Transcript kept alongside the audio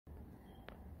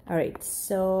All right,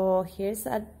 so here's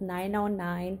at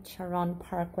 909 Charon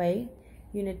Parkway,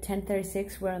 unit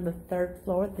 1036. We're on the 3rd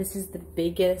floor. This is the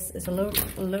biggest. It's a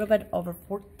little bit over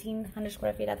 1,400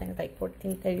 square feet. I think it's like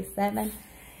 1,437.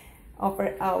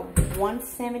 Over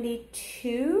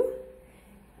 172,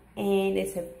 and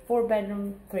it's a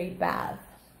 4-bedroom, 3-bath.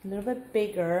 A little bit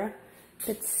bigger,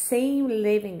 but same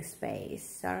living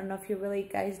space. I don't know if you really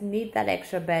guys need that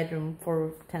extra bedroom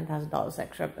for $10,000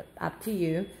 extra, but up to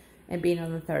you. And being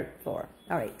on the 3rd floor.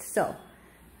 All right, so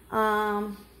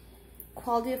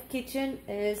quality of kitchen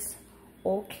is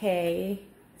okay.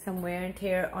 Some wear and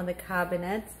tear on the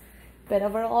cabinets, but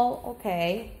overall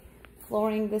okay.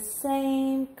 Flooring the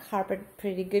same, carpet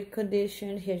pretty good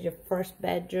condition. Here's your 1st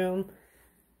bedroom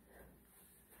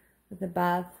with the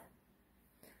bath.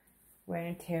 Wear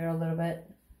and tear a little bit.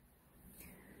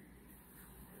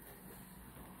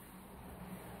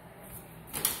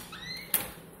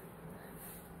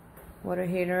 Water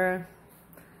heater,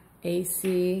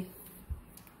 AC.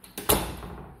 I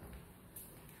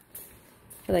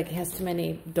feel like it has too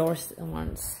many doors at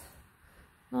once.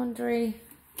 Laundry.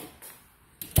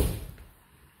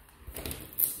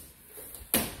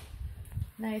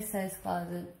 Nice size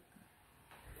closet.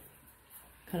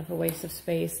 Kind of a waste of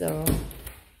space, so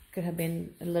could have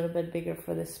been a little bit bigger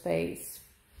for the space.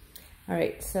 All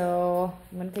right, so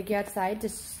I'm gonna take you outside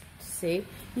just to see.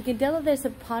 You can tell that there's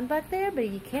a pond back there, but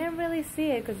you can't really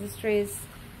see it because this tree is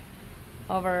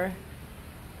over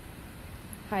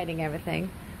hiding everything.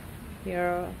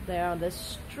 You're there on the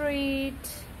street.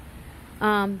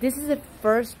 This is the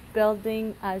first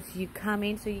building as you come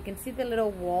in, so you can see the little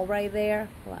wall right there.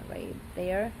 Right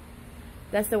there.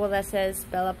 That's the wall that says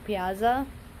Bella Piazza.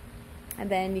 And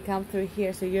then you come through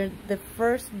here, so you're the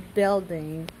first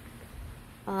building.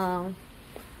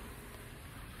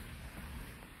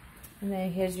 And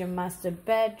then here's your master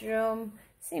bedroom,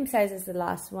 same size as the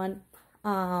last one.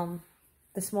 The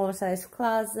smaller size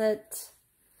closet,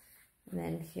 and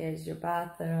then here's your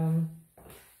bathroom,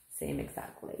 same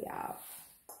exact layout.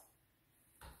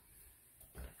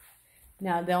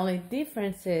 Now the only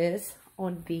difference is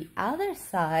on the other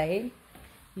side,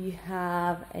 you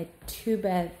have a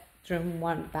 2-bedroom,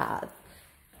 1-bath.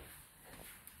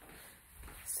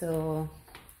 So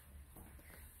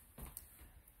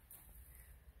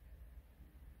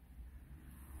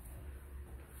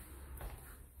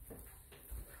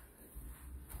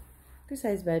two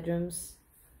size bedrooms,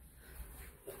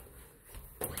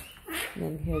 and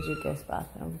then here's your guest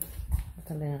bathroom with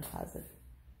a linen closet.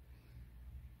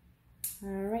 All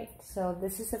right, so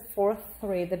this is a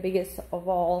 4-3, the biggest of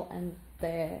all, and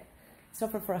the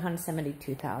sofa for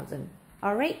 $172,000.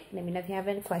 All right, let me know if you have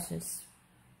any questions.